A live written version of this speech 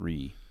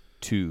3,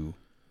 2,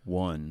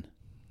 1,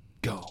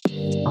 go.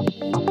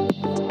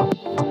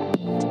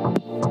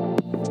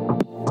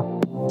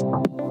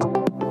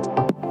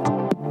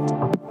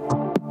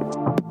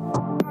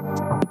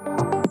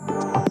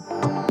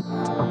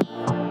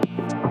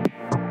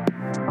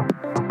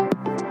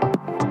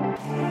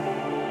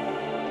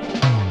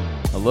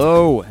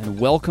 Hello, and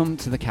welcome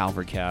to the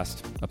Calvary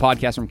Cast, a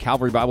podcast from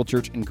Calvary Bible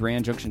Church in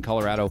Grand Junction,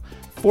 Colorado,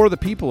 for the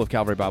people of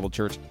Calvary Bible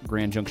Church,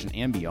 Grand Junction,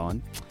 and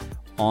beyond.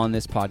 On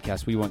this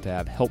podcast, we want to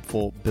have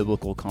helpful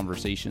biblical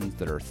conversations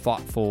that are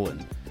thoughtful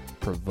and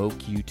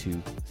provoke you to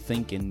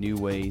think in new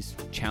ways,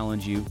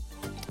 challenge you.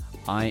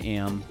 I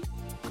am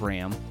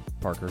Graham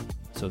Parker,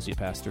 associate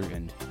pastor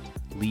and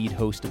lead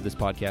host of this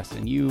podcast,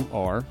 and you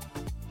are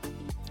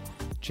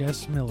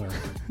Jess Miller,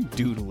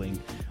 doodling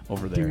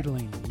over there.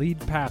 doodling, lead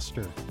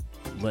pastor.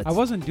 I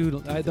wasn't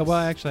doodling. Well,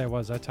 actually, I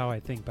was. That's how I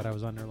think, but I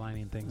was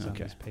underlining things on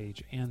this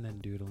page and then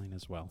doodling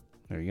as well.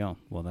 There you go.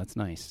 Well, that's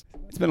nice.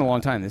 It's been a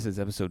long time. This is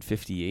episode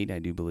 58, I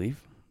do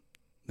believe,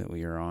 that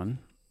we are on.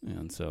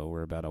 And so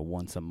we're about a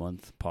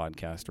once-a-month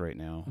podcast right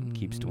now. It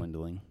keeps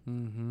dwindling.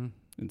 Mm-hmm.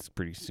 It's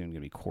pretty soon going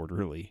to be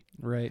quarterly.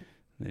 Right.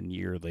 Then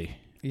yearly.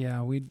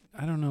 Yeah,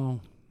 I don't know.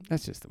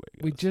 That's just the way it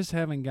goes. We just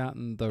haven't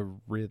gotten the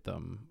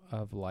rhythm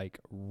of, like,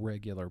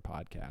 regular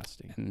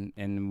podcasting.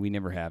 And we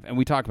never have. And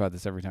we talk about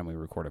this every time we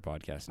record a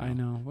podcast now. I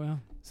know. Well,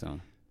 so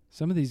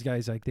some of these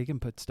guys, like, they can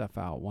put stuff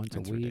out once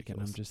a week, ridiculous.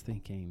 and I'm just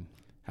thinking,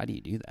 how do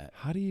you do that?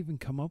 How do you even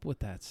come up with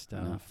that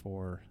stuff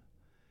or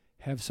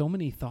have so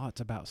many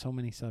thoughts about so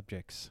many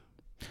subjects?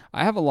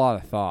 I have a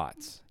lot of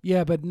thoughts.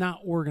 Yeah, but not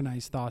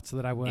organized thoughts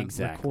that I want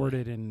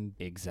recorded and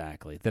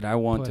that I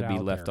want to be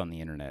left there on the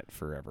internet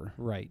forever.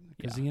 Right,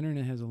 because the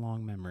internet has a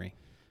long memory.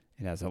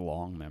 It has a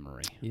long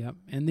memory. Yep,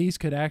 and these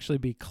could actually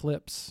be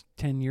clips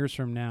 10 years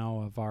from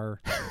now of our,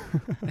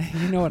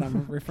 you know what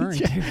I'm referring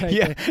to, right?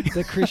 Yeah.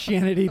 The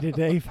Christianity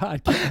Today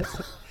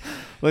podcast.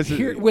 Listen,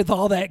 Here, with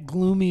all that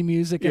gloomy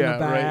music in the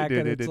back. Right.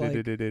 And it's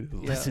like,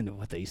 listen to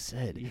what they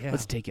said. Yeah.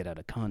 Let's take it out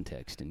of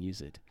context and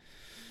use it.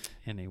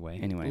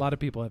 Anyway, a lot of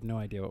people have no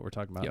idea what we're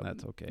talking about, and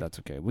that's okay. That's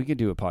okay. We could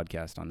do a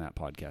podcast on that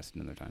podcast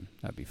another time.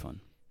 That'd be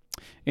fun.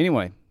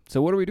 Anyway,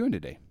 so what are we doing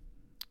today?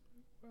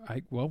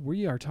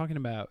 We are talking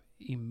about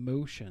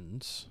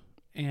emotions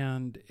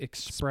and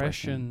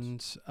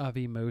expressions of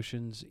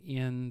emotions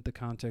in the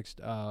context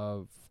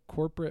of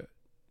corporate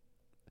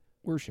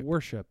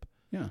worship.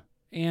 Yeah.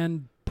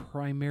 And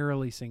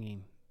primarily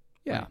singing.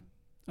 Yeah, right?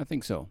 I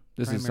think so.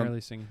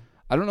 Primarily singing.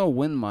 I don't know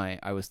when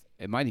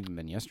it might even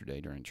been yesterday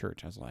during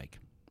church. I was like,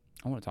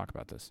 I want to talk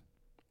about this.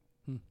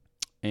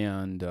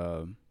 And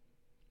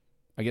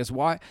I guess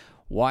why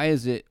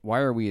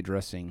are we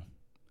addressing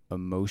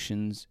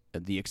emotions,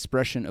 the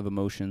expression of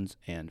emotions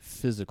and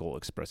physical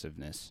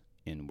expressiveness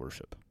in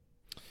worship?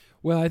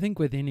 Well, I think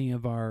with any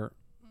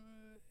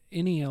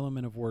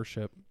element of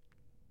worship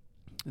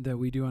that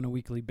we do on a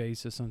weekly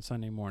basis on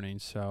Sunday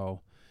mornings,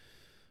 so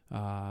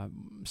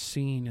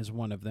singing is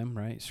one of them,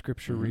 right?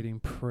 Scripture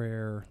reading,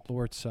 prayer,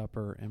 Lord's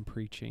Supper, and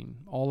preaching.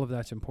 All of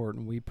that's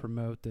important. We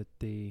promote that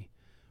the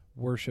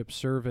worship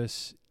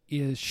service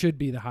should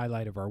be the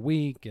highlight of our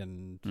week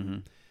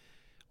and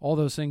all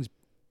those things.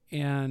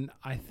 And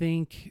I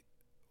think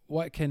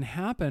what can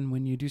happen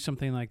when you do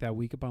something like that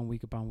week upon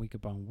week upon week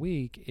upon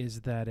week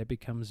is that it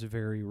becomes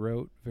very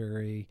rote,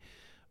 very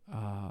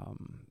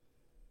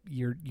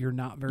you're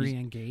not very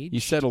engaged. You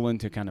settle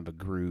into kind of a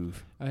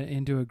groove.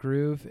 And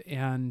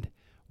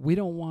we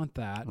don't want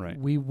that. Right.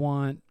 We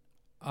want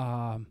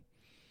our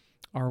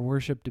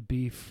worship to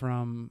be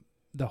from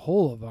the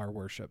whole of our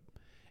worship,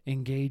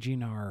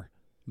 engaging our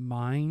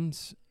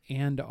minds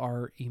and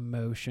our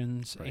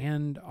emotions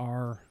and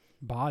our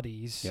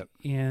bodies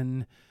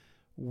in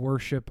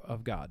worship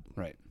of God.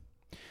 Right.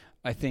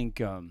 I think,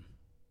 and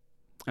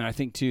I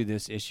think too,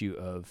 this issue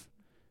of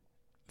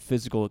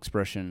physical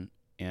expression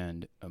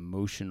and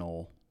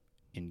emotional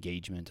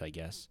engagement, I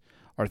guess,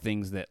 are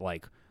things that,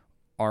 like,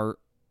 our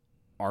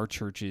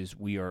churches,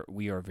 we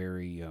are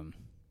very,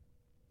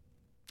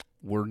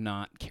 we're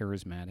not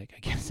charismatic, I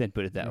guess I'd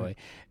put it that way,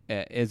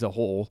 as a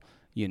whole.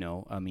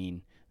 I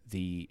mean,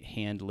 the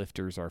hand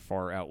lifters are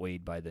far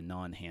outweighed by the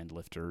non-hand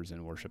lifters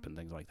in worship and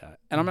things like that.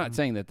 And I'm not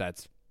saying that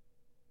that's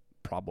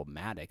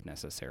problematic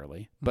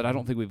necessarily, but I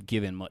don't think we've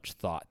given much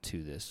thought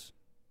to this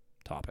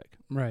topic.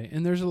 Right.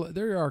 And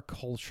there are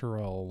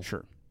cultural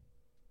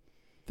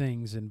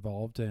things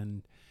involved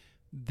in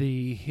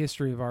the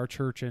history of our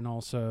church, and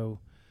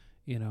also,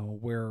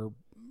 where,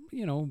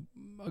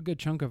 a good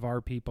chunk of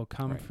our people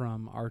come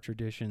from our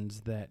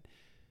traditions, that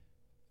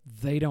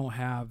they don't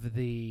have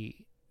the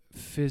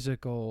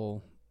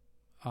physical,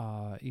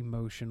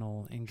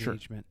 emotional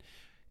engagement.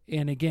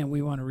 And again,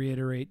 we want to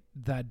reiterate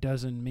that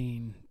doesn't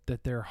mean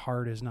that their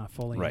heart is not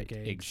fully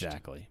engaged.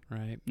 Exactly.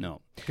 Right.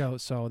 No.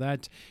 So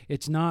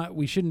it's not,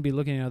 we shouldn't be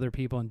looking at other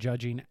people and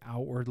judging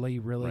outwardly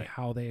really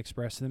how they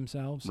express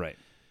themselves. Right.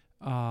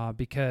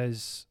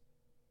 Because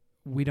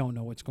we don't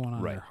know what's going on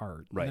in Right. their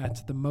heart. Right.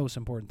 That's the most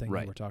important thing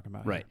Right. that we're talking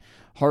about. Right.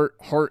 Here.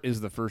 Heart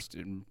is the first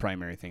and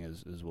primary thing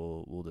as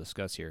we'll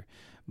discuss here.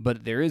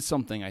 But there is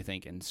something, I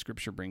think, and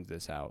Scripture brings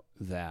this out,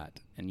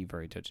 that, and you've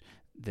already touched,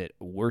 that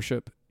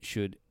worship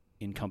should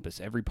encompass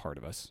every part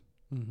of us.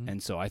 Mm-hmm.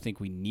 And so I think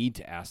we need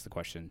to ask the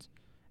questions,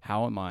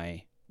 how am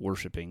I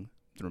worshiping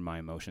through my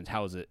emotions?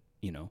 How is it,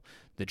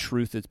 the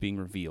truth that's being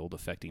revealed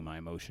affecting my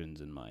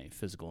emotions and my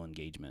physical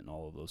engagement and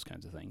all of those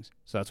kinds of things?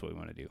 So that's what we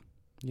want to do.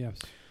 Yes.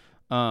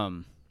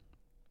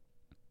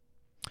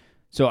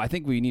 So I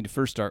think we need to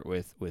first start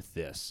with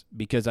this,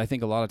 because I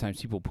think a lot of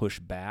times people push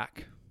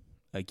back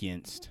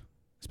against,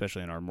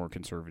 especially in our more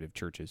conservative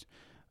churches,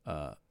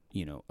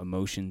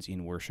 emotions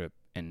in worship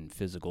and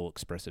physical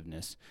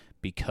expressiveness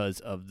because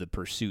of the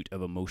pursuit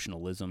of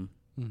emotionalism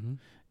Mm-hmm.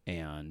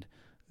 and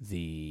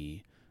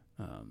the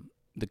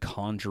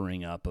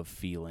conjuring up of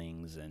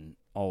feelings and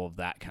all of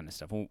that kind of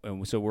stuff.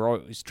 And so we're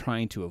always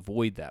trying to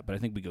avoid that, but I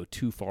think we go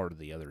too far to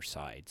the other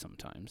side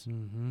sometimes,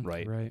 Mm-hmm.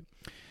 right? Right.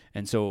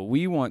 And so what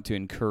we want to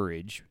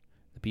encourage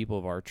the people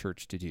of our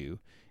church to do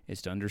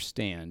is to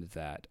understand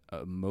that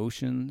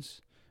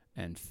emotions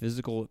and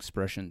physical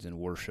expressions in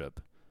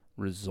worship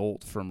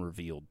result from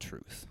revealed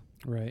truth.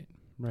 Right.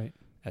 Right.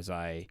 As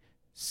I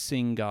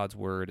sing God's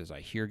word, as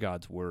I hear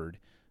God's word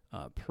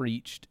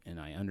preached and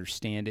I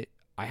understand it,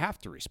 I have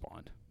to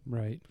respond.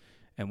 Right.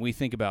 And we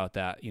think about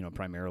that,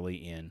 primarily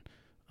in,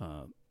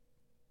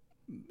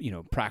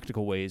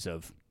 practical ways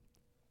of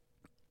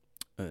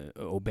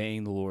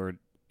obeying the Lord.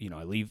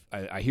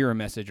 I hear a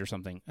message or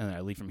something, and then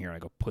I leave from here and I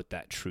go put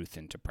that truth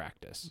into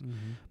practice.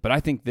 Mm-hmm. But I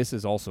think this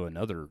is also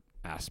another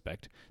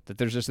aspect, that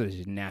there's just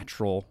this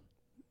natural,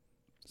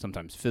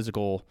 sometimes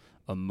physical,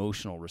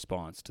 emotional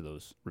response to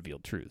those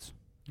revealed truths.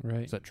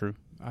 Right. Is that true?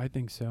 I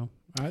think so.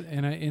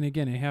 And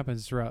again, it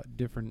happens throughout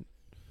different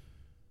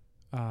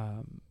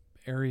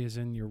areas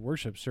in your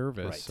worship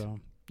service. Right. So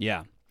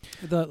Yeah.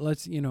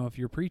 if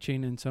you're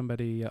preaching and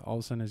somebody all of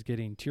a sudden is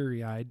getting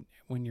teary-eyed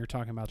when you're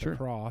talking about Sure. the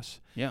cross,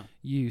 Yeah.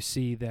 you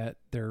see that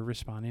they're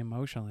responding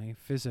emotionally,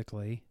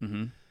 physically,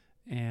 Mm-hmm.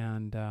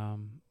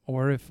 and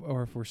or if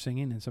we're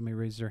singing and somebody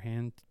raises their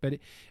hand,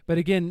 but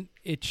again,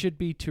 it should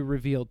be to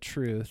reveal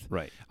truth.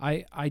 Right.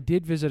 I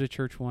did visit a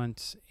church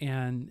once,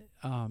 and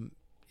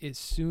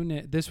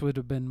this would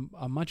have been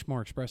a much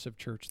more expressive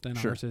church than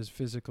Sure. ours is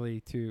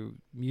physically to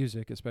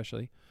music,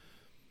 especially.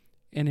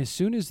 And as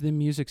soon as the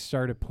music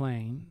started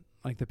playing,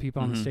 like the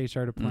people on the Mhm. stage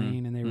started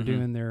playing, Mhm. and they were Mhm.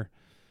 doing their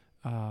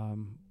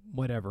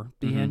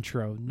the Mhm.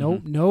 intro.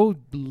 Mhm. No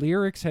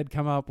lyrics had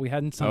come up. We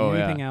hadn't sung Oh,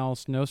 yeah. anything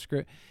else. No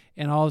script.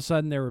 And all of a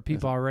sudden, there were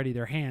people already,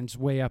 their hands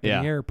way up in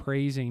Yeah. the air,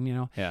 praising.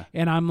 Yeah.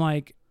 And I'm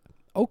like,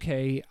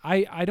 okay,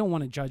 I don't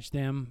want to judge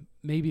them.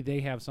 Maybe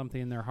they have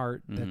something in their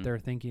heart that Mhm. they're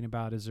thinking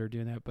about as they're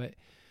doing that, but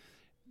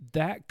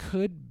that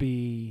could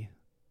be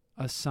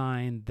a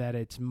sign that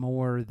it's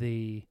more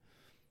the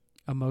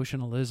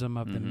emotionalism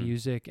of the Mhm.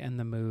 music and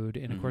the mood,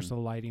 and of course Mhm. the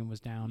lighting was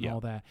down, Yeah.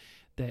 all that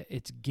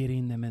it's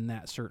getting them in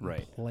that certain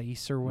Right.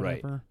 place or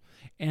Right. whatever.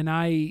 And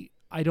I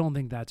don't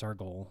think that's our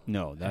goal.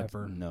 No, that's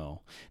Ever.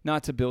 no,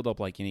 not to build up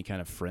like any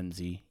kind of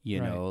frenzy,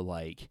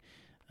 Right.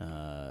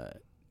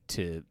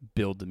 to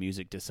build the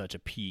music to such a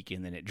peak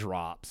and then it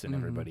drops and Mhm.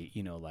 everybody,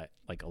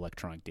 like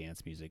electronic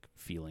dance music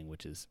feeling,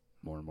 which is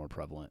more and more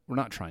prevalent. We're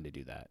not trying to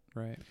do that.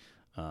 Right.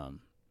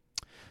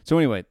 So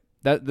anyway,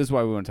 this is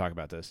why we want to talk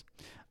about this.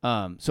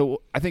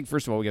 So I think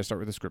first of all we got to start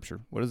with the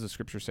scripture. What does the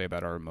scripture say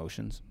about our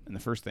emotions? And the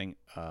first thing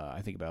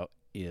I think about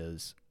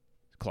is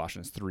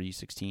Colossians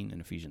 3:16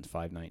 and Ephesians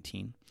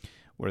 5:19,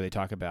 where they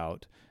talk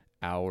about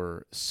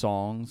our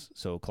songs.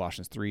 So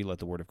Colossians 3, let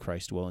the word of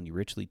Christ dwell in you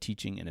richly,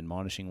 teaching and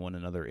admonishing one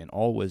another in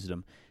all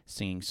wisdom,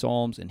 singing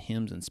psalms and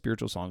hymns and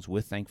spiritual songs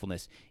with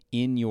thankfulness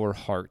in your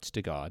hearts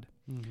to God.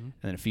 Mm-hmm. And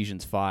then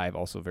Ephesians 5,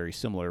 also very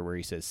similar, where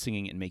he says,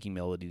 singing and making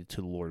melody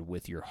to the Lord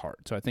with your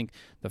heart. So I think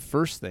the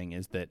first thing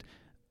is that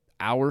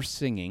our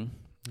singing,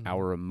 Mm-hmm.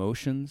 our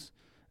emotions,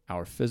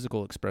 our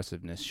physical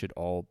expressiveness should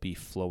all be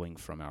flowing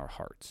from our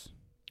hearts.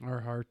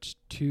 Our hearts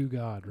to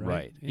God,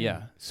 right?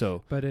 Yeah.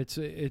 So, but it's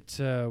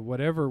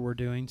whatever we're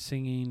doing,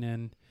 singing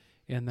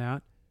and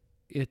that,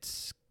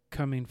 it's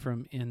coming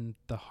from in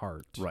the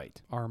heart, right.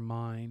 Our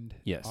mind,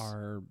 Yes.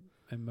 our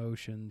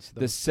emotions,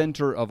 The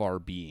center of our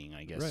being,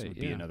 I guess, Right, would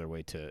be yeah. another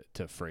way to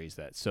phrase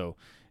that. So,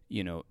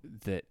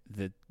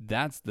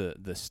 that's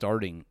the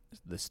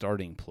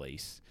starting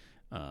place.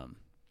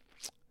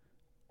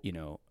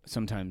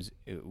 Sometimes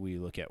we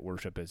look at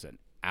worship as an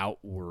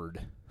outward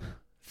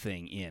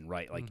thing in,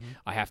 right? Like Mhm.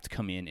 I have to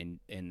come in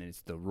and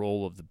it's the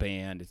role of the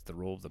band, it's the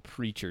role of the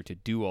preacher to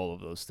do all of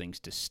those things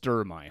to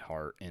stir my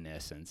heart in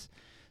essence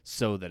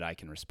so that I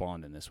can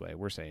respond in this way.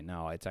 We're saying,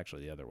 no, it's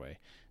actually the other way.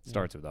 It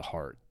starts with the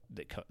heart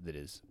that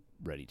is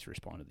ready to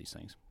respond to these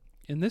things.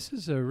 And this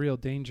is a real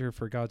danger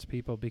for God's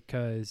people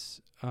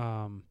because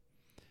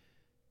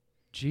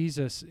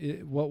Jesus,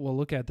 what we'll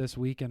look at this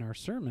week in our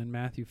sermon,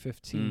 Matthew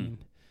 15,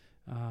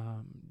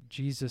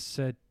 Jesus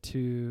said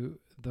to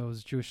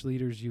those Jewish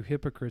leaders, you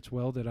hypocrites,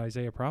 well did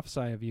Isaiah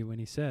prophesy of you when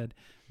he said,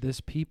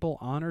 this people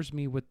honors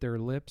me with their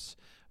lips,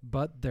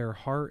 but their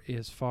heart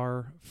is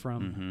far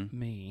from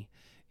me.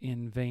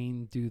 In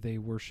vain do they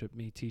worship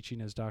me,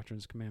 teaching as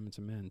doctrines, commandments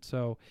of men.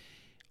 So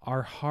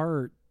our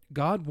heart,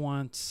 God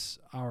wants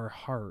our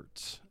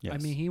hearts. Yes. I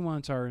mean, he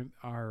wants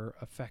our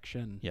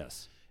affection.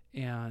 Yes.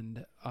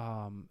 And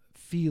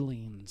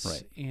feelings,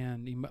 right.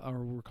 and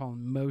or we're calling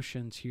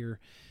emotions here.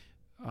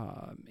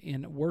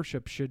 And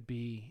worship should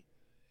be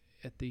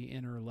at the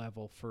inner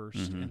level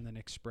first, and then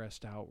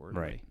expressed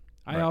outwardly. Right.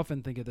 I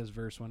often think of this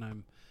verse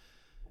when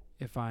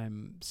if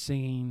I'm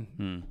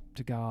singing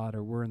to God,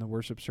 or we're in the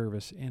worship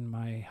service and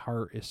my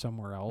heart is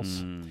somewhere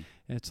else.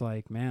 It's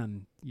like,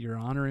 man, you're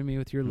honoring me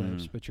with your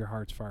lips, but your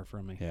heart's far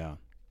from me. Yeah.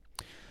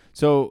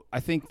 So I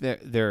think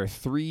that there are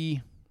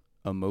three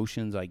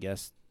emotions, I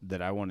guess,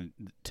 that I wanted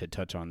to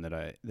touch on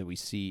that we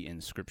see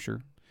in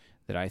Scripture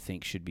that I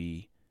think should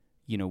be,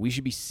 we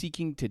should be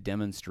seeking to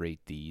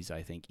demonstrate these,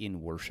 I think,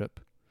 in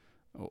worship,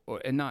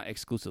 and not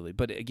exclusively.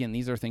 But again,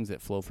 these are things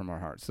that flow from our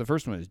hearts. The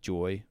first one is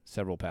joy,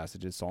 several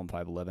passages, Psalm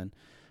 5:11.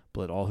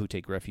 Let all who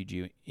take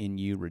refuge in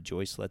you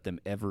rejoice. Let them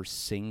ever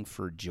sing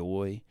for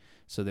joy.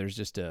 So there's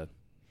just a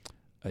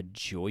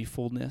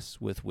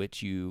joyfulness with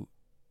which you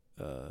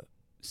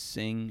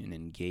sing and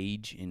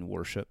engage in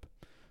worship.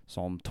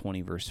 Psalm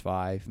 20, verse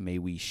 5, may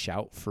we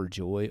shout for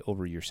joy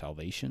over your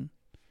salvation.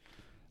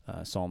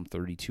 Psalm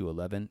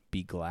 32:11,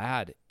 be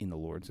glad in the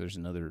Lord. So there's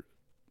another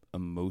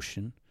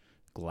emotion,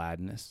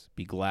 gladness.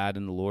 Be glad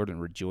in the Lord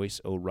and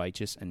rejoice, O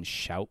righteous, and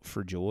shout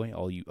for joy,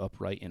 all you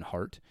upright in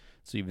heart.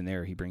 So even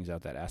there, he brings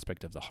out that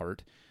aspect of the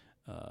heart.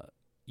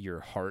 Your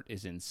heart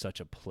is in such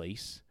a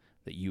place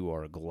that you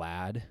are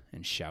glad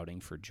and shouting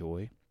for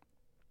joy.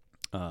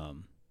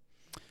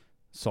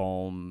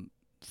 Psalm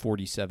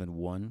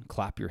 47:1,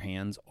 clap your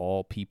hands,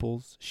 all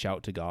peoples,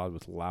 shout to God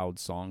with loud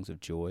songs of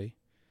joy.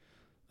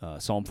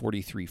 Psalm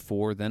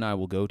 43:4, then I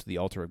will go to the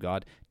altar of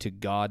God, to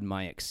God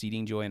my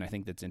exceeding joy. And I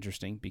think that's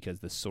interesting because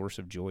the source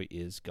of joy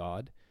is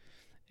God.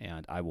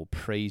 And I will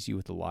praise you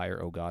with the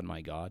lyre, O God,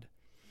 my God.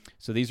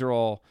 So these are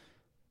all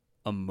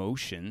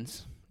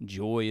emotions.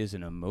 Joy is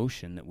an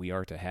emotion that we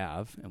are to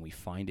have, and we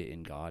find it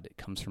in God. It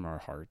comes from our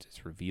heart.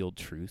 It's revealed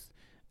truth.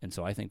 And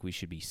so I think we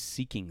should be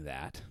seeking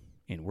that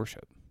in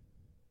worship.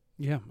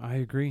 Yeah, I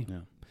agree.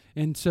 Yeah.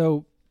 And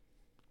so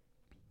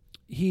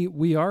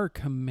we are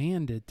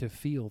commanded to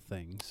feel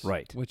things,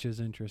 right? Which is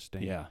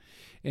interesting. Yeah.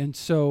 And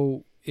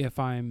so if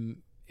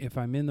I'm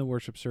in the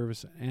worship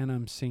service and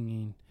I'm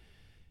singing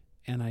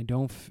and I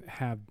don't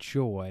have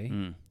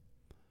joy,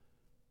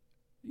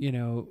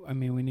 I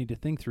mean, we need to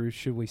think through,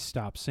 should we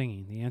stop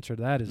singing? The answer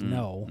to that is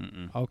no.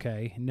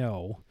 Okay,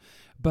 no.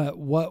 But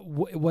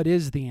what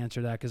is the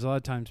answer to that? Because a lot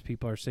of times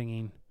people are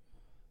singing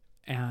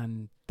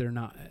and they're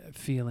not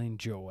feeling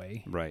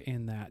joy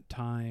in that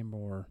time,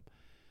 or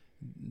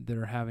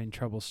they're having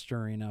trouble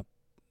stirring up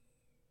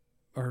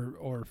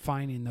or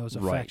finding those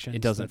affections.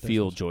 It doesn't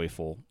feel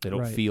joyful. They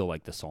don't feel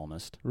like the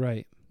psalmist.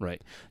 Right.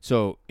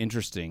 So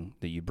interesting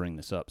that you bring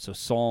this up. So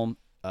Psalm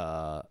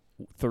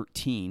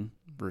 13,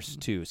 verse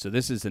 2. So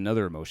this is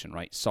another emotion,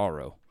 right?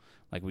 Sorrow.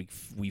 Like we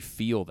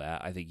feel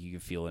that. I think you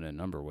can feel it in a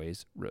number of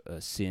ways.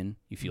 Sin.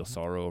 You feel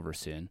sorrow over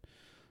sin.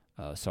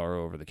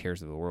 Sorrow over the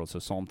cares of the world. So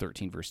Psalm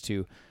 13, verse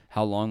 2,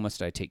 how long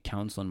must I take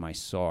counsel in my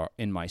soul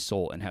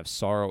and have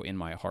sorrow in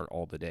my heart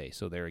all the day?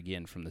 So there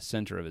again, from the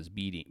center of his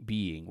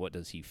being, what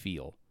does he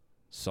feel?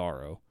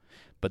 Sorrow.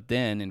 But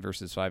then in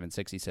verses 5 and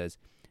 6, he says,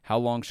 how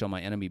long shall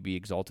my enemy be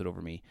exalted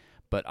over me?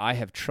 But I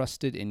have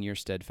trusted in your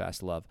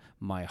steadfast love.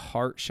 My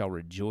heart shall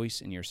rejoice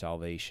in your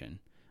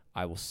salvation.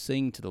 I will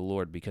sing to the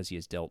Lord because he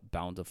has dealt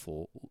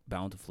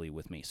bountifully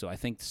with me. So I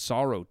think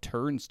sorrow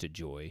turns to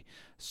joy.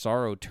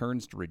 Sorrow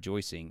turns to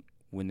rejoicing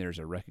when there's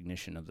a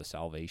recognition of the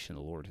salvation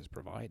the Lord has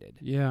provided.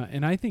 Yeah,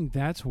 and I think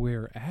that's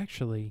where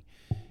actually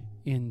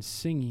in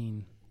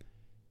singing,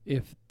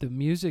 if the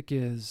music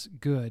is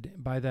good,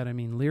 by that I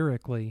mean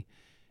lyrically,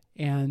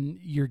 and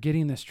you're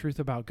getting this truth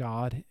about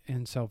God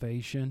and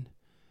salvation,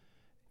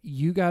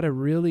 you got to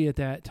really at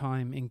that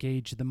time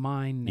engage the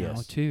mind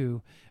now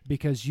too,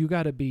 because you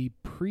got to be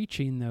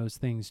preaching those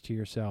things to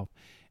yourself.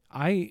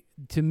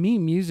 To me,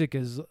 music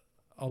is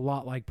a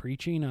lot like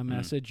preaching a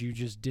message you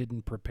just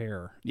didn't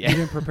prepare. Yeah. You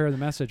didn't prepare the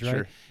message, right?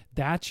 Sure.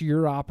 That's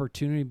your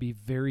opportunity to be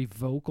very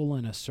vocal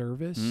in a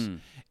service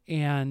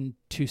and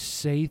to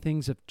say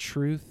things of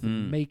truth,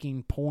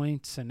 making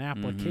points and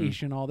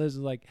application. All this is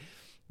like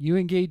you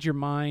engage your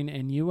mind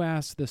and you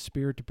ask the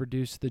Spirit to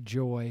produce the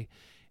joy.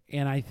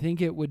 And I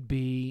think it would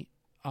be,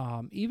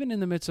 even in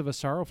the midst of a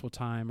sorrowful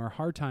time or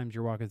hard times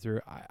you're walking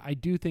through, I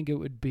do think it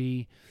would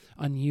be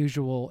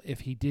unusual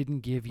if he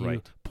didn't give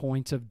you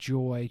points of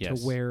joy to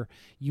where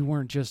you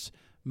weren't just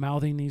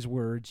mouthing these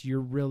words. You're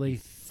really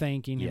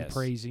thanking and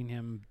praising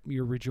him.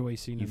 You're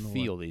rejoicing in the Lord.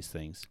 You feel these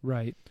things.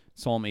 Right.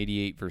 Psalm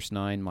 88, verse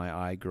 9, my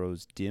eye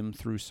grows dim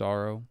through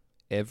sorrow.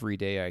 Every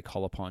day I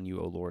call upon you,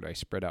 O Lord. I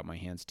spread out my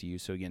hands to you.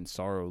 So again,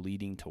 sorrow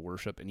leading to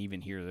worship. And even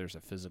here, there's a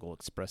physical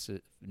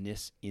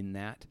expressiveness in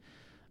that.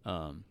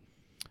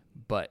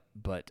 But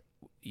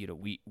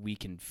we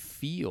can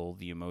feel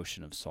the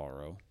emotion of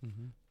sorrow.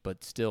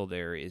 but still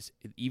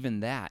even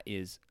that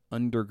is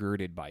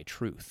undergirded by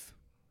truth.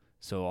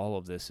 So all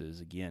of this is,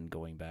 again,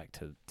 going back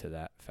to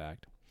that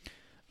fact.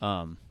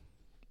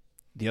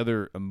 The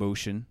other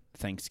emotion,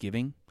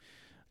 thanksgiving.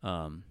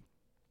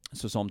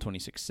 So Psalm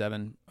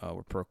 26:7,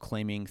 we're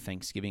proclaiming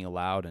thanksgiving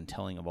aloud and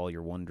telling of all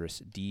your wondrous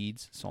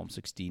deeds. Psalm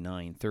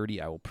 69:30,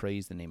 I will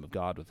praise the name of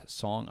God with a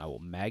song. I will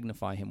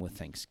magnify him with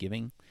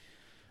thanksgiving.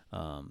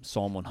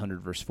 Psalm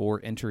 100 verse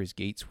 4, enter his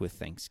gates with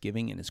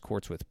thanksgiving and his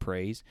courts with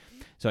praise.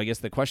 So I guess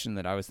the question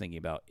that I was thinking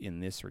about in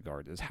this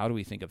regard is, how do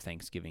we think of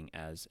thanksgiving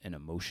as an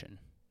emotion?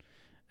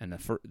 And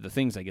the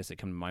things, I guess, that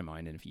come to my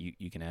mind, and if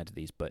you can add to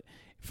these, but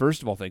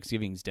first of all,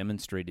 thanksgiving is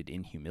demonstrated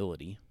in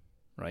humility,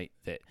 right?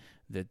 That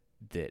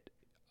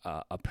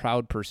a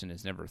proud person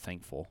is never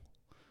thankful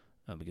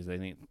because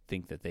they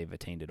think that they've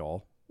attained it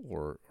all,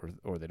 or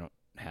they don't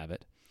have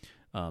it.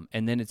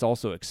 And then it's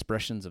also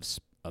expressions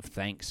of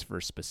thanks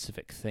for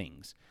specific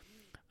things.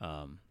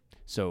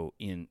 So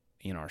in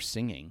our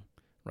singing,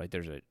 right,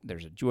 there's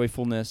a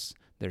joyfulness,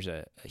 there's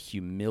a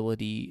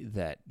humility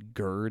that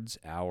girds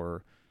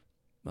our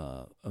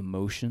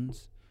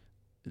emotions,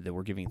 that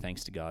we're giving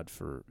thanks to God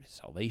for his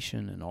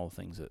salvation and all the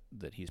things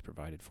that he's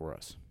provided for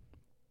us.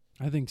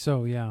 I think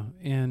so, yeah.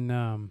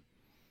 And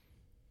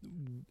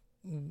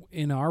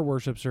in our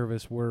worship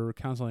service, we're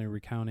constantly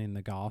recounting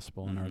the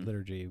gospel in our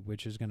liturgy,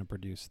 which is going to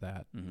produce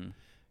that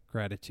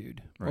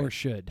gratitude, right. or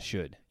should,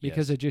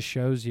 because yes. It just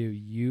shows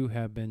you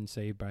have been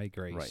saved by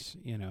grace, right.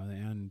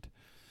 And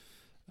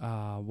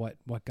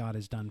what God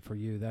has done for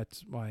you.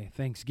 That's why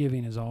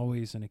Thanksgiving is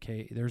always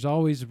there's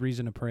always a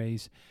reason to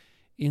praise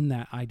in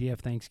that idea of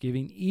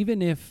Thanksgiving,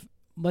 even if,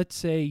 let's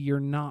say, you're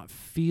not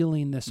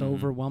feeling this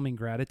overwhelming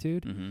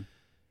gratitude.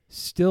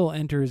 Still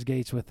enter his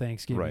gates with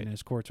thanksgiving, right. and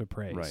his courts with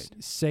praise. Right.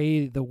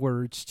 Say the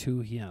words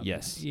to him.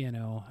 Yes.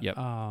 Yep.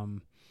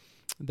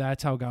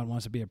 That's how God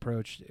wants to be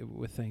approached,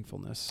 with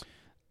thankfulness.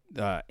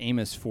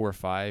 Amos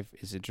 4:5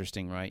 is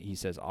interesting, right? He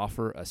says,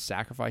 offer a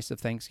sacrifice of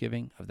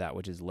thanksgiving of that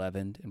which is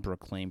leavened, and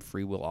proclaim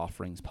free will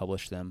offerings,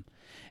 publish them.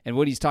 And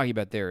what he's talking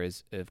about there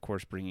is, of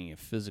course, bringing a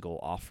physical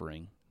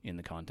offering in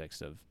the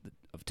context of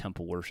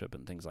temple worship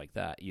and things like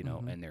that,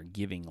 and they're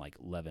giving like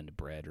leavened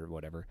bread or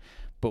whatever.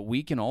 But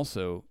we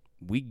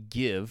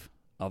give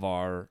of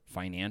our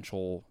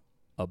financial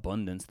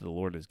abundance that the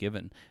Lord has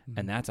given,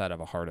 and that's out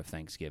of a heart of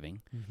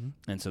thanksgiving.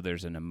 And so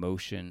there's an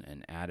emotion,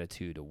 an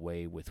attitude, a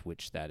way with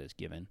which that is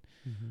given.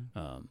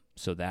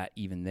 So that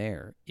even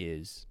there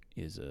is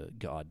a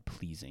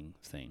God-pleasing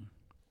thing.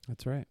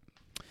 That's right.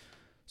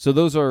 So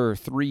those are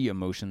three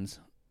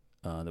emotions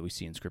that we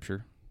see in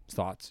Scripture.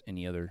 Thoughts?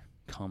 Any other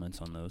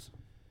comments on those?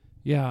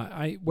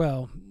 Yeah,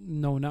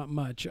 no, not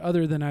much.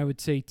 Other than I would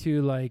say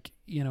too, like,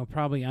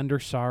 probably under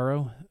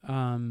sorrow,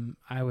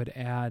 I would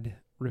add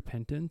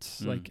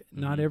repentance. Like,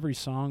 not every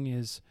song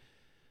is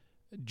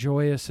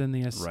joyous in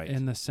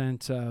the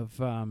sense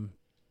of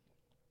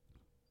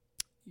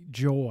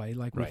joy,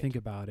 like we think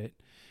about it.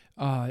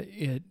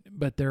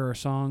 But there are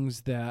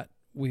songs that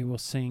we will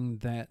sing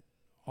that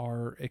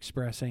are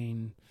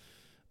expressing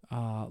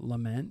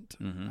lament.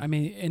 I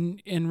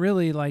mean, and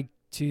really, like,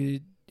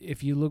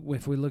 if we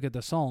look at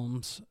the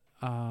Psalms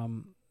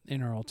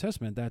in our Old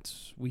Testament,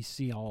 we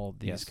see all of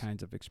these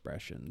kinds of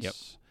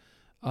expressions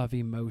of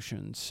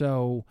emotion.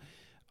 So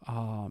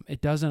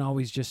it doesn't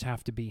always just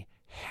have to be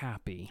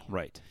happy.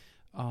 Right.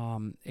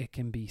 It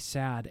can be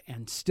sad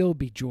and still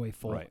be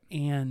joyful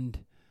and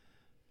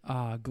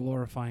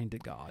glorifying to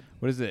God.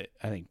 What is it?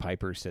 I think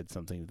Piper said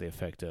something to the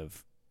effect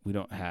of, we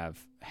don't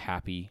have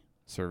happy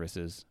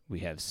services, we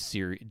have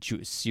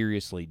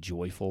seriously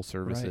joyful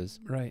services.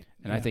 Right.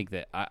 And I think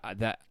that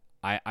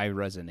I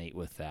resonate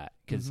with that,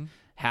 because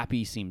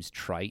happy seems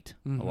trite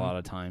a lot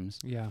of times.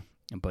 Yeah.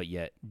 But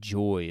yet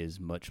joy is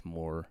much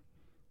more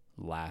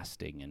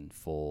lasting and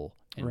full,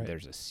 and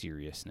there's a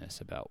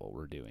seriousness about what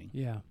we're doing.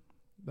 Yeah.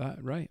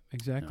 Right.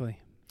 Exactly.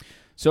 Yeah.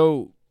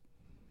 So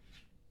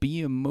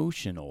be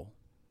emotional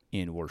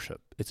in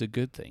worship. It's a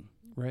good thing.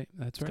 Right.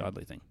 That's right. It's a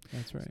godly thing.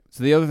 That's right.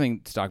 So the other thing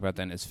to talk about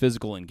then is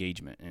physical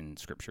engagement in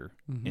Scripture.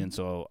 And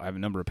so I have a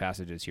number of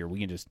passages here. We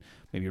can just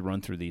maybe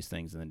run through these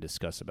things and then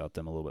discuss about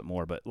them a little bit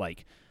more. But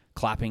like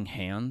clapping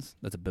hands,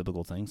 that's a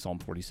biblical thing. Psalm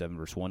 47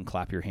 verse 1,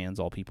 clap your hands,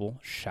 all people.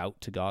 Shout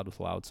to God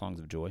with loud songs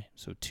of joy.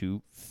 So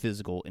 2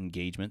 physical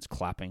engagements,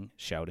 clapping,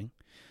 shouting.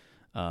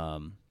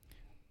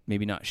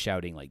 Maybe not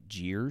shouting like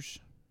jeers,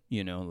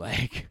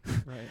 like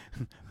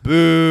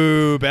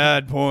boo,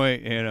 bad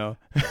point,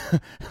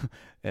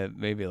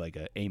 maybe like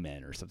a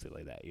amen or something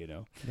like that,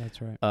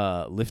 That's right.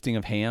 Lifting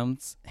of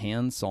hands,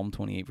 Psalm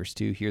 28 verse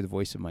 2, hear the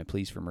voice of my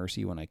pleas for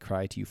mercy when I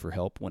cry to you for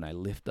help, when I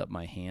lift up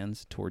my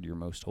hands toward your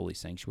most holy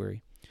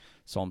sanctuary.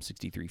 Psalm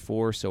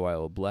 63:4, so I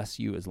will bless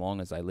you as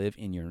long as I live,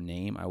 in your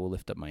name I will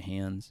lift up my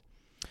hands.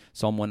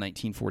 Psalm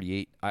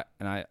 119:48,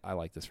 I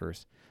like this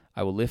verse.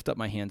 I will lift up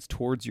my hands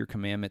towards your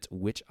commandments,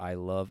 which I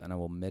love, and I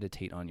will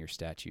meditate on your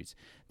statutes.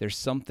 There's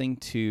something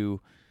to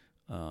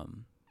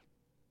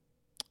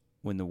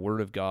when the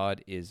word of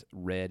God is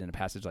read in a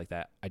passage like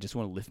that, I just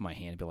want to lift my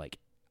hand and be like,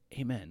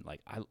 amen.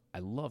 Like, I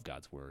love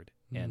God's word.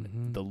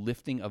 And the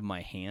lifting of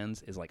my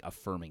hands is like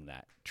affirming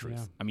that truth.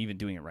 Yeah. I'm even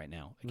doing it right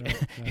now.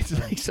 Right. It's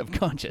like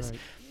subconscious. Right.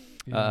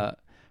 Yeah.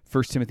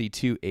 1 Timothy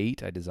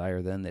 2:8, I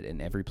desire then that in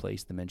every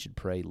place the men should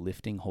pray,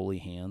 lifting holy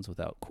hands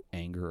without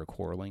anger or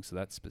quarreling. So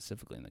that's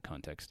specifically in the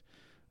context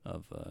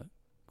of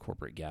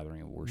corporate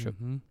gathering of worship.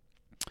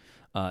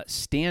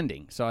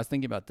 Standing. So I was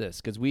thinking about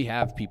this because we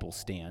have people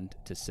stand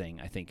to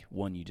sing. I think,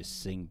 one, you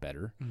just sing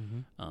better,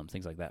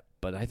 things like that.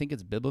 But I think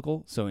it's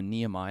biblical. So in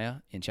Nehemiah,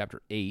 in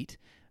chapter 8,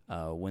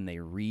 when they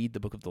read the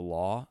book of the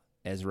law,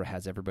 Ezra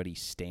has everybody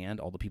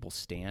stand, all the people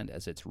stand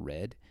as it's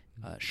read,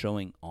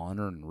 showing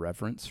honor and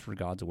reverence for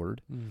God's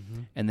word.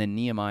 And then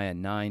Nehemiah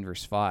 9,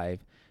 verse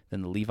 5,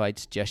 then the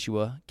Levites,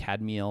 Jeshua,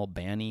 Kadmiel,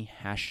 Bani,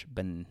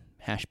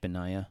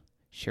 Hashbaniah,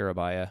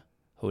 Sherebiah,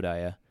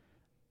 Hodiah,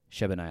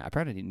 Shebaniah. I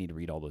probably didn't need to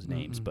read all those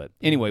names, but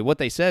anyway, what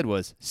they said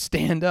was,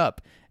 stand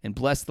up and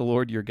bless the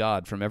Lord your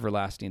God from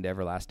everlasting to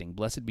everlasting.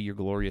 Blessed be your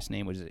glorious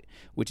name,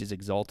 which is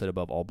exalted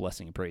above all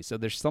blessing and praise. So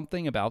there's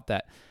something about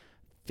that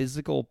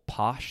physical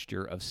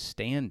posture of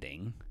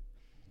standing,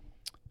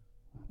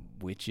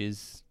 which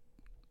is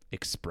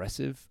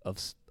expressive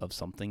of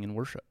something in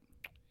worship.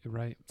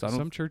 Right. So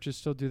some churches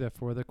still do that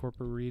for the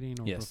corporate reading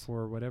or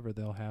before whatever.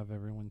 They'll have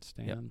everyone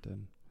stand.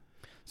 And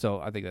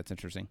so I think that's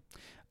interesting.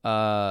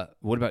 What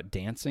about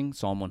dancing?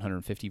 Psalm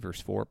 150,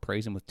 verse 4,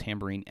 praise him with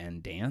tambourine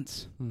and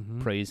dance.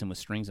 Praise him with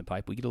strings and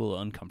pipe. We get a little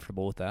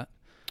uncomfortable with that.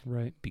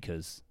 Right.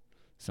 Because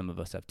some of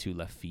us have 2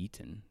 left feet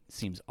and it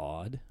seems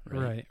odd.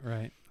 Right.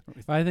 Right.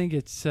 I think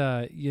it's,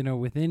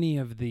 with any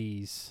of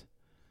these,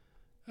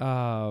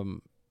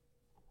 they're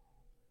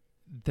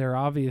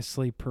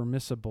obviously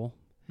permissible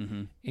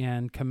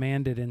and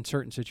commanded in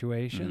certain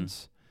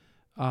situations,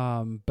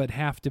 but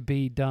have to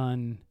be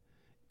done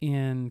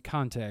in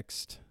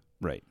context.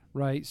 Right.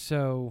 Right.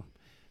 So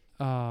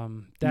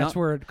that's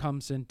where it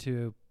comes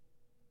into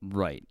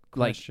question.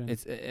 Like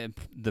it's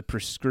the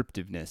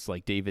prescriptiveness,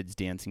 like David's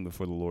dancing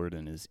before the Lord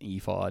and his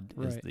ephod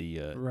is the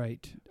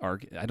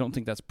ark. I don't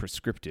think that's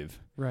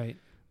prescriptive. Right.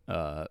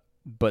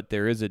 But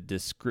there is a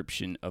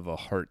description of a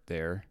heart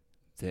there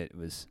that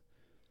was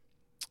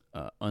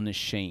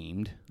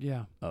unashamed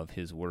of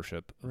his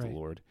worship of the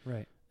Lord.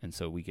 Right. And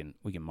so we can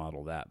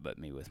model that, but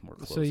maybe with more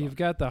clothes. So you've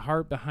got the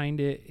heart behind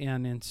it,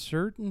 and in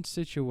certain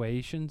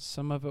situations,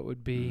 some of it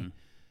would be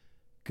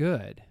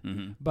good.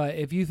 But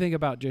if you think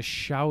about just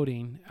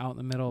shouting out in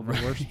the middle of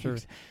a worship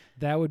service,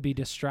 that would be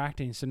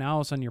distracting. So now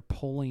all of a sudden you're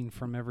pulling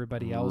from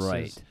everybody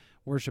else's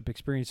worship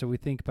experience. So we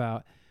think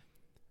about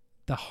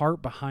the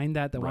heart behind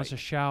that wants to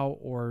shout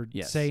or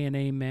say an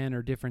amen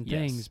or different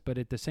things, but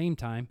at the same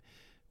time,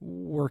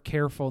 we're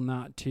careful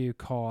not to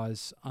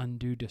cause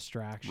undue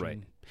distraction.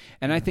 Right.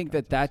 And I think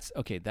that's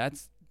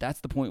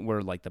the point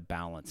where like the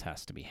balance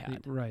has to be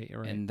had. Right.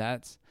 And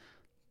that's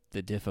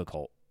the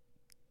difficult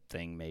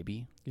thing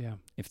maybe. Yeah.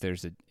 If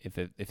there's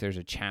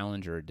a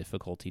challenge or a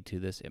difficulty to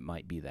this, it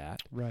might be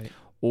that. Right.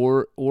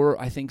 Or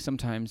I think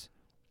sometimes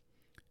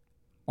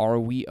are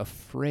we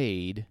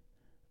afraid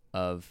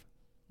of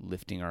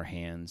lifting our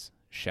hands,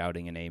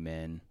 shouting an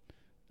amen,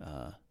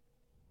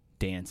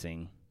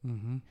 dancing,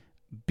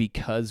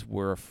 because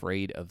we're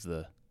afraid of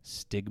the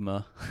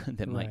stigma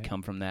that might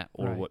come from that,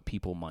 or what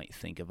people might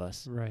think of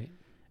us. Right.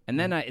 And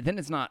then then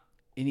it's not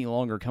any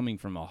longer coming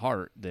from a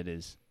heart that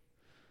is,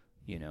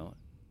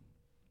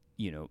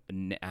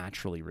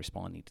 naturally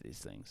responding to these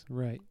things.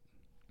 Right.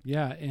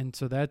 Yeah, and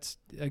so that's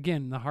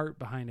again the heart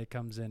behind it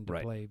comes into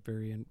play.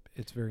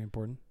 It's very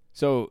important.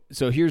 So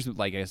here's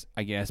I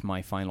guess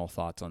my final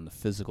thoughts on the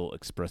physical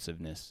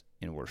expressiveness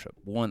in worship.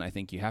 One, I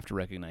think you have to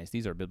recognize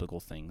these are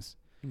biblical things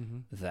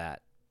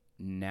that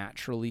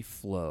naturally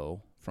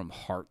flow from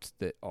hearts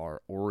that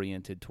are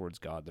oriented towards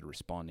God, that are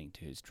responding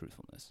to his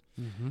truthfulness.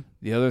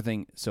 The other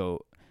thing I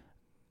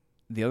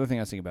was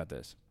thinking about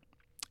this,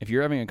 if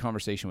you're having a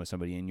conversation with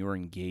somebody and you're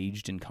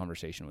engaged in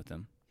conversation with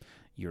them,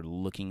 you're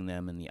looking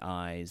them in the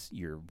eyes,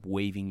 you're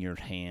waving your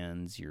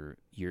hands, you're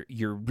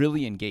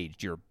really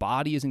engaged. Your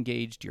body is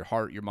engaged, your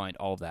heart, your mind,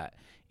 all of that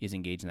is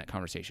engaged in that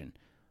conversation.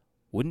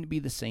 Wouldn't it be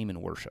the same in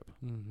worship?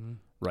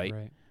 Right?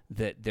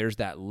 That there's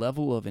that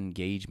level of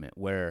engagement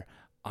where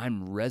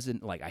I'm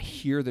resonant, like I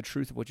hear the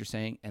truth of what you're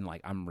saying, and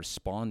like I'm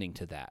responding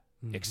to that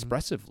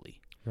expressively,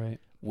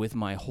 with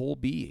my whole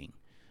being.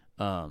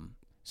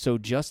 So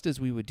just as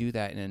we would do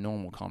that in a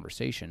normal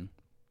conversation,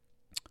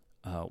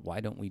 why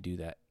don't we do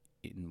that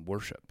in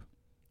worship?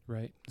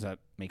 Right. Does that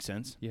make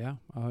sense? Yeah,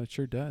 it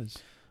sure does.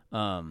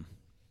 And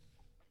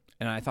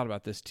I thought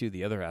about this too,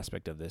 the other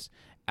aspect of this,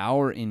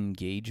 our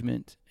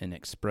engagement and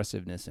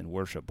expressiveness in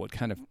worship. What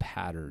kind of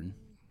pattern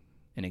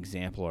and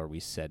example are we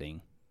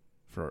setting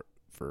for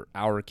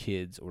our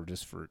kids, or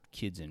just for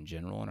kids in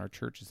general in our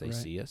church as they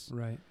see us?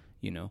 Right.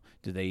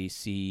 Do they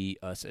see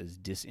us as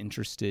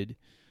disinterested,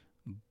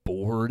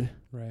 bored,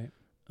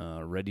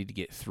 ready to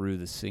get through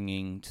the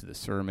singing to the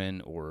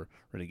sermon, or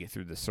ready to get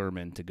through the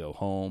sermon to go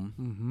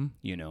home?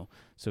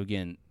 So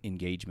again,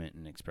 engagement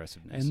and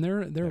expressiveness.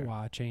 And they're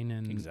watching,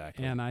 and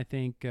exactly. And I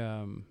think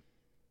their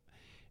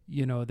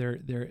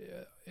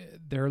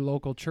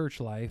local church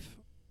life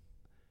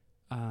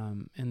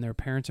and their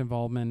parents'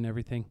 involvement and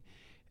everything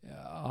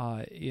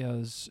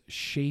is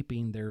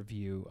shaping their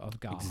view of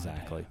God.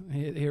 Exactly.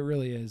 It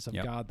really is of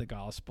God, the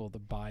gospel, the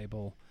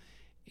Bible,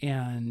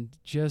 and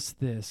just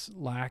this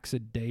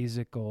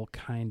lackadaisical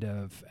kind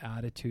of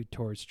attitude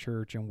towards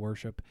church and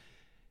worship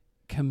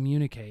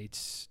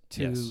communicates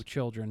to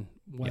children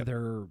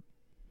whether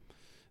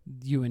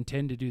you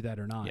intend to do that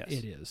or not.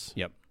 It is.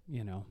 Yep.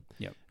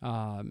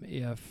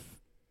 If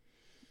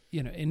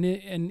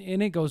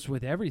and it goes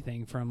with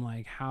everything from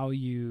like how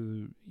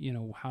you're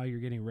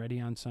getting ready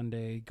on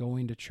Sunday,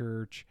 going to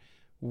church,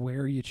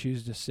 where you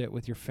choose to sit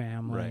with your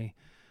family. Right.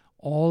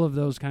 All of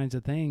those kinds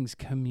of things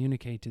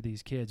communicate to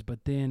these kids.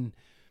 But then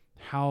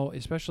how,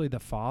 especially the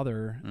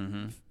father,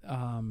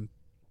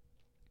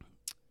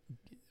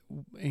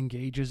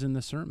 engages in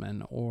the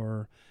sermon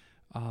or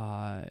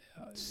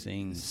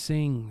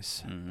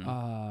sings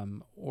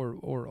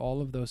or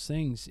all of those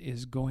things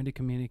is going to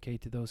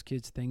communicate to those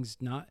kids things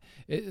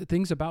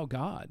about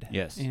God.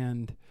 Yes.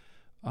 And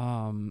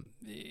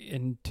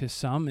to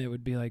some it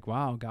would be like,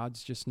 wow,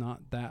 God's just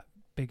not that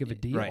big of a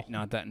deal. Right.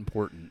 Not that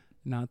important.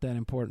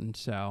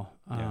 So,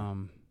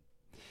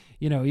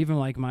 even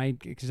like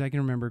because I can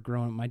remember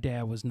growing up, my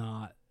dad was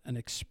not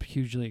an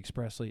hugely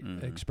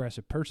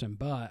expressive person,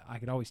 but I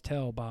could always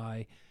tell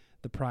by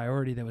the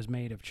priority that was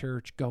made of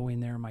church, going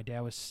there. My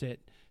dad would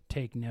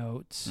take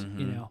notes,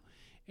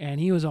 and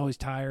he was always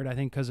tired, I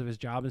think, because of his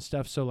job and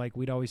stuff. So like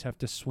we'd always have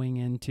to swing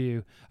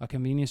into a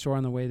convenience store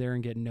on the way there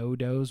and get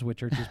no-dos,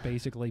 which are just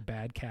basically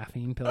bad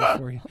caffeine pills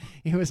for you.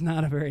 He was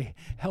not a very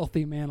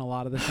healthy man a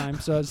lot of the time.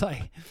 So it's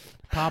like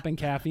popping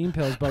caffeine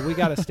pills, but we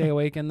got to stay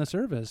awake in the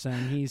service.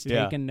 And he's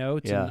taking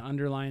notes and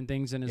underlying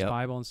things in his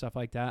Bible and stuff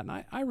like that. And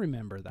I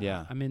remember that.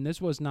 Yeah. I mean,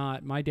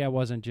 my dad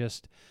wasn't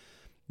just,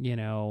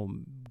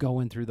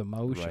 going through the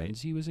motions. Right.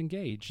 He was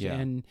engaged. Yeah.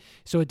 And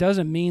so it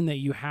doesn't mean that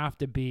you have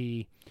to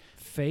be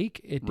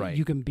fake.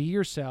 You can be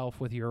yourself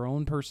with your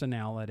own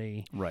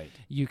personality. Right.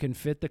 You can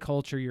fit the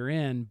culture you're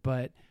in,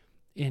 but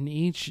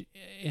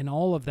in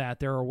all of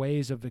that, there are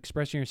ways of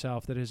expressing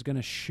yourself that is going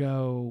to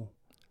show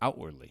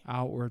outwardly.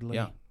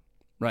 Yeah.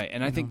 Right.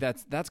 And I think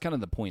that's kind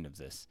of the point of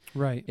this.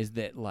 Right. Is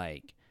that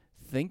like,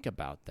 think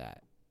about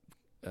that.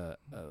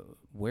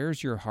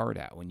 Where's your heart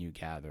at when you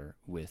gather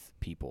with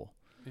people?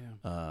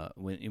 Yeah.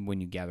 When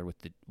you gather with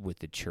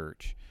the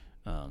church,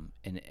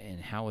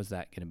 and how is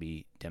that going to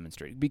be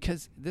demonstrated?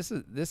 Because this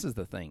is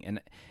the thing,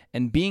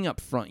 and being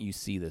up front, you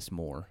see this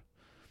more.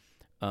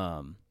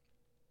 But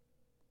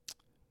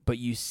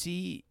you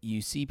see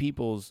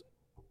people's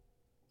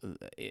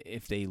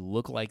if they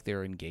look like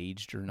they're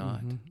engaged or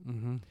not,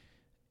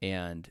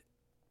 and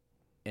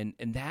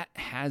that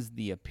has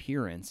the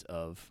appearance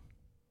of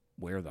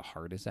where the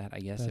heart is at, I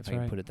guess. That's if I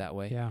can put it that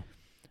way. Yeah.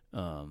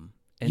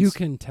 And you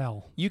can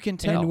tell.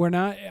 And we're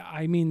not,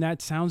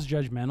 that sounds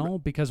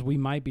judgmental because we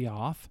might be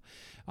off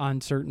on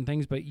certain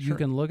things, but you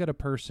can look at a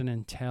person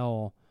and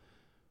tell,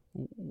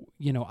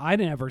 I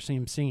never see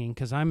him singing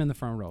because I'm in the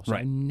front row. So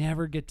I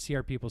never get to see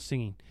our people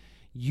singing.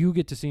 You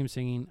get to see him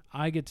singing.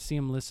 I get to see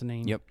him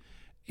listening. Yep.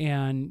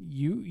 And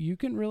you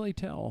can really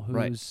tell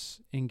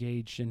who's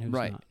engaged and who's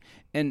not.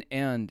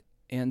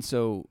 And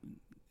so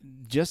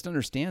just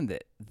understand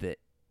that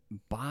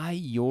by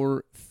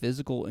your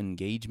physical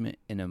engagement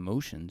and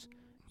emotions,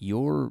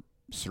 you're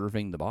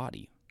serving the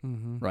body,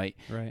 right?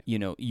 Right.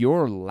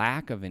 Your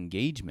lack of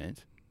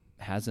engagement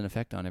has an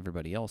effect on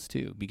everybody else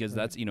too, because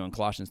that's, in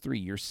Colossians 3,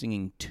 you're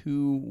singing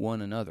to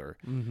one another.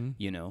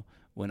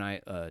 When I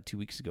 2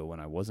 weeks ago, when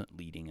I wasn't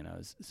leading and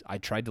I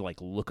tried to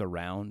like look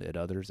around at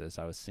others as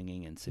I was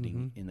singing and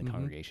sitting in the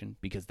congregation,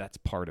 because that's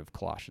part of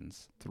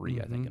Colossians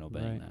 3, I think, and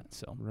obeying that.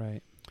 So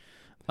right.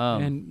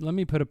 And let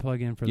me put a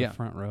plug in for the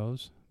front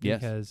rows.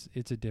 Because yes.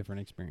 it's a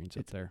different experience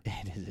up there.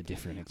 It is a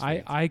different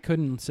experience. I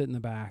couldn't sit in the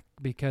back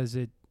because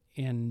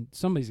and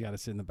somebody's got to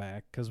sit in the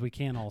back because we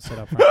can't all sit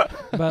up front.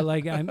 But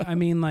like, I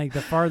mean, like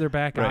the farther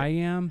back I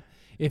am,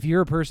 if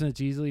you're a person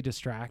that's easily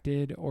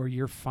distracted, or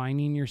you're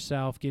finding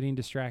yourself getting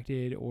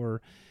distracted,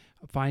 or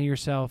finding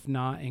yourself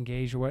not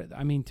engaged,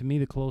 to me,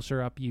 the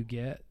closer up you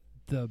get,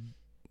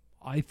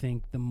 I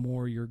think the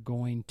more you're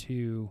going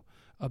to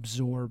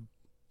absorb,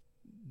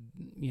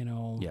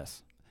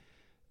 yes.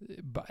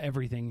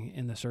 everything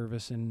in the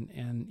service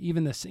and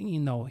even the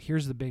singing. Though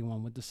here's the big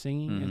one with the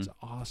singing, it's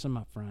awesome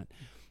up front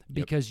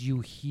because you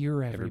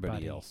hear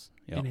everybody else,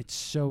 and it's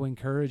so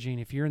encouraging.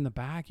 If you're in the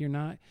back, you're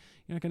not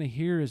going to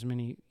hear as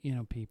many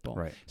people.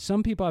 Right.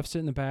 Some people have to sit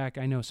in the back.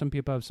 I know some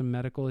people have some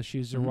medical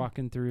issues they're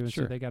walking through, and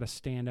so they got to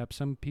stand up.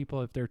 Some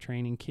people, if they're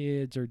training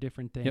kids or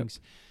different things,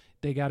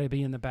 they got to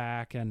be in the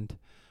back. And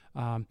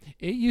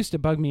it used to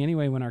bug me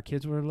anyway when our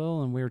kids were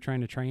little and we were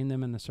trying to train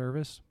them in the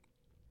service.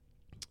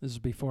 This is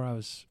before I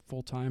was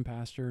full-time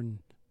pastor, and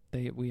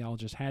we all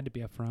just had to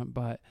be up front.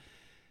 But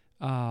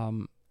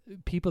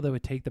people that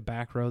would take the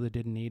back row that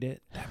didn't need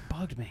it, that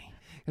bugged me.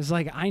 It's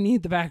like, I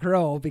need the back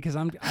row because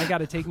I got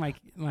to take my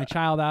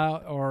child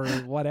out or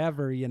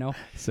whatever,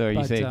 So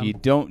you say if you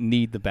don't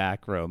need the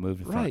back row, move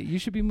to front. Right, you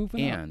should be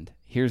moving up. And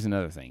here's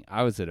another thing.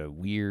 I was at a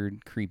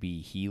weird,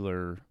 creepy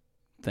healer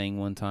thing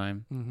one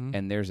time, Mm-hmm.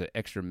 and there's an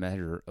extra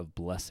measure of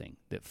blessing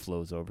that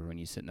flows over when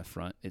you sit in the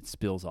front. It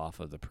spills off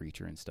of the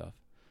preacher and stuff.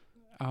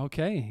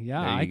 Okay,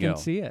 yeah, There you I can go.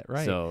 see it.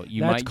 Right, So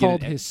you that's might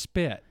called get his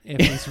spit.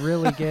 If he's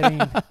really getting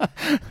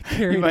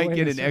carried you might away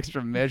get with an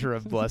extra measure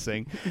of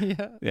blessing.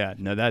 yeah. Yeah,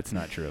 no, that's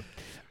not true.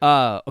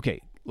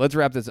 Okay, let's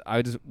wrap this.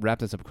 I just wrap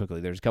this up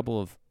quickly. There's a couple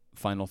of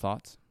final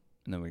thoughts,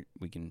 and then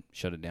we can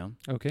shut it down.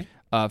 Okay.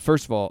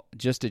 First of all,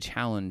 just to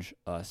challenge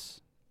us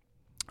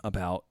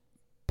about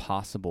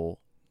possible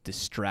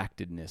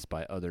distractedness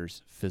by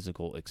others'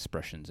 physical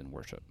expressions in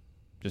worship.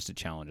 Just to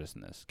challenge us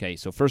in this. Okay,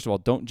 so first of all,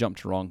 don't jump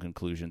to wrong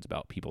conclusions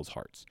about people's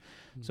hearts.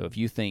 Mm-hmm. So if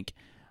you think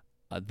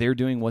they're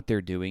doing what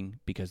they're doing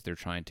because they're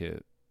trying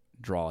to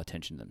draw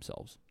attention to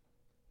themselves,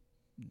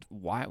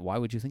 why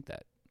would you think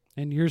that?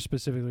 And you're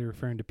specifically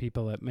referring to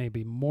people that may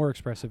be more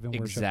expressive in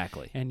worship.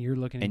 Exactly. And you're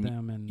looking at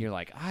them and you're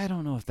like, I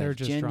don't know if they're that's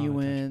just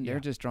genuine. Yeah.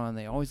 They're just drawing.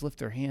 They always lift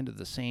their hand at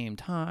the same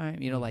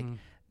time. You know, like,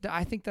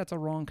 I think that's a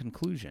wrong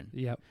conclusion.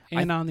 Yep.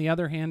 And on the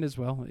other hand as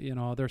well,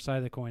 other side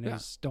of the coin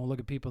is don't look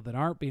at people that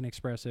aren't being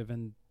expressive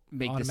and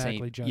make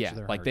automatically the same, judge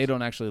their like hearts. They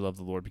don't actually love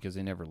the Lord because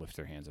they never lift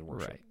their hands in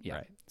worship. Right. Yeah.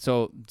 Right.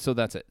 So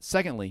that's it.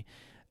 Secondly,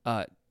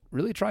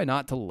 really try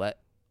not to let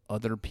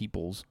other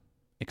people's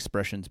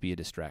expressions be a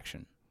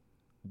distraction.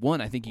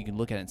 One, I think you can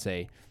look at it and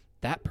say,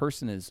 that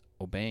person is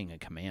obeying a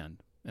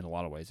command in a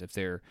lot of ways. If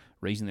they're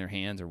raising their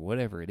hands or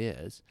whatever it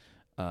is,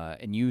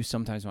 and you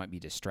sometimes might be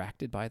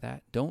distracted by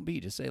that, don't be.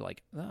 Just say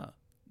like,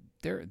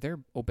 they're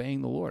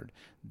obeying the Lord.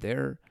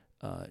 They're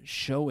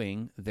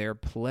showing their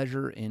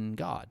pleasure in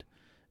God,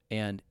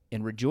 and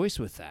rejoice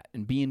with that,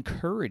 and be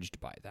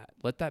encouraged by that.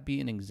 Let that be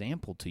an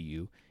example to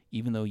you,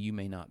 even though you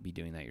may not be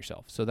doing that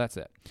yourself. So that's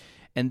it.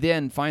 And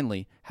then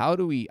finally,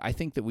 I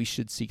think that we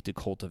should seek to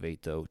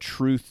cultivate, though,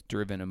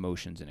 truth-driven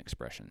emotions and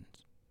expressions,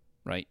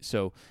 right?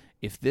 So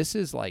if this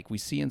is like we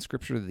see in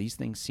Scripture that these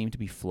things seem to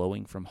be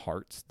flowing from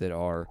hearts that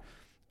are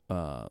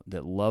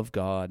that love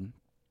God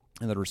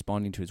and that are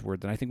responding to His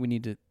Word, then I think we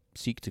need to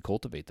seek to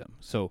cultivate them.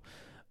 So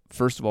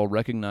first of all,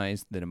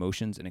 recognize that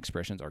emotions and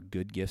expressions are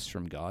good gifts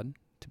from God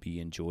to be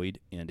enjoyed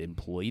and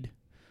employed,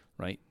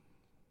 right?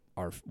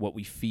 What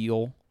we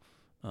feel,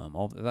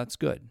 all that's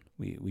good.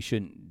 We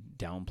shouldn't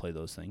downplay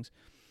those things.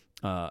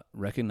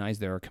 Recognize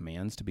there are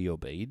commands to be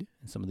obeyed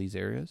in some of these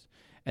areas,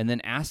 and then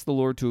ask the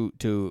Lord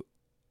to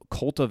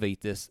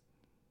cultivate this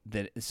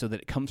so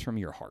that it comes from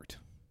your heart.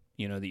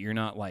 That you're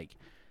not like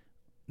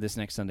this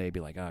next Sunday be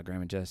like,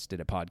 Graham and Jess did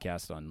a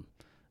podcast on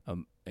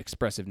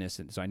expressiveness,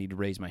 and so I need to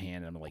raise my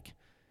hand. And I'm like,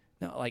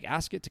 no, like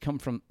ask it to come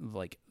from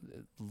like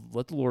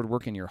let the Lord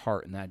work in your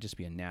heart, and that just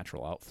be a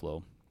natural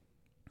outflow.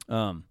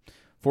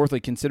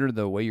 Fourthly, consider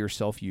the way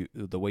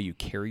you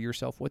carry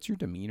yourself. What's your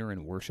demeanor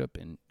in worship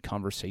and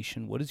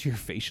conversation? What does your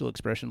facial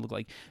expression look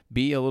like?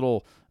 Be a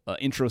little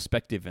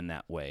introspective in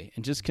that way,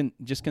 and just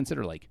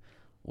consider like,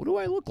 what do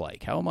I look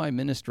like? How am I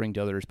ministering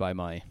to others by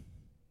my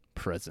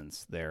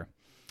presence there?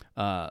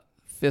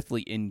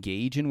 Fifthly,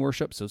 engage in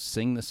worship. So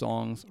sing the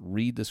songs,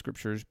 read the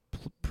scriptures,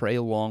 pray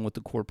along with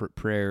the corporate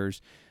prayers.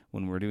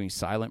 When we're doing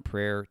silent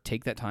prayer,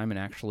 take that time and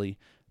actually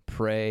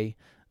pray.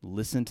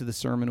 Listen to the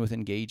sermon with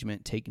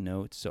engagement. Take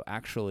notes. So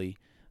actually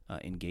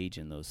engage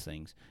in those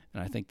things.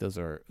 And I think those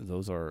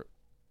are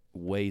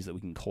ways that we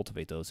can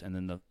cultivate those. And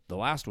then the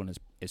last one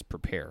is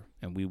prepare.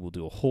 And we will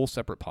do a whole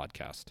separate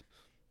podcast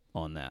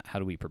on that. How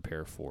do we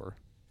prepare for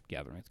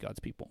gathering with God's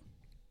people?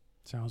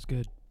 Sounds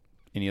good.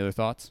 Any other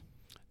thoughts?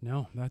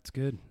 No, that's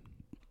good.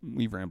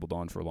 We've rambled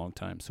on for a long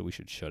time, so we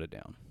should shut it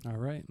down. All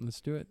right, let's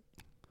do it.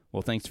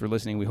 Well, thanks for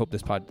listening. We hope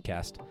this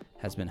podcast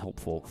has been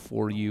helpful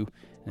for you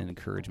and an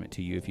encouragement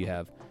to you. If you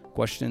have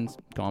questions,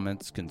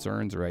 comments,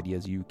 concerns, or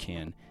ideas, you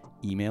can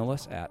email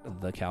us at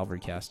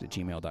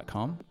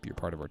thecalvarycast@gmail.com. If you're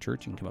part of our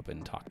church, you can come up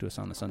and talk to us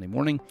on a Sunday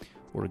morning,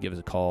 or give us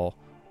a call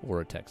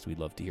or a text. We'd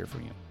love to hear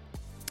from you.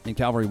 In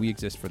Calvary, we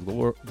exist for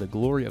the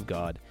glory of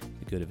God,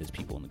 the good of His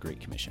people, and the Great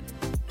Commission.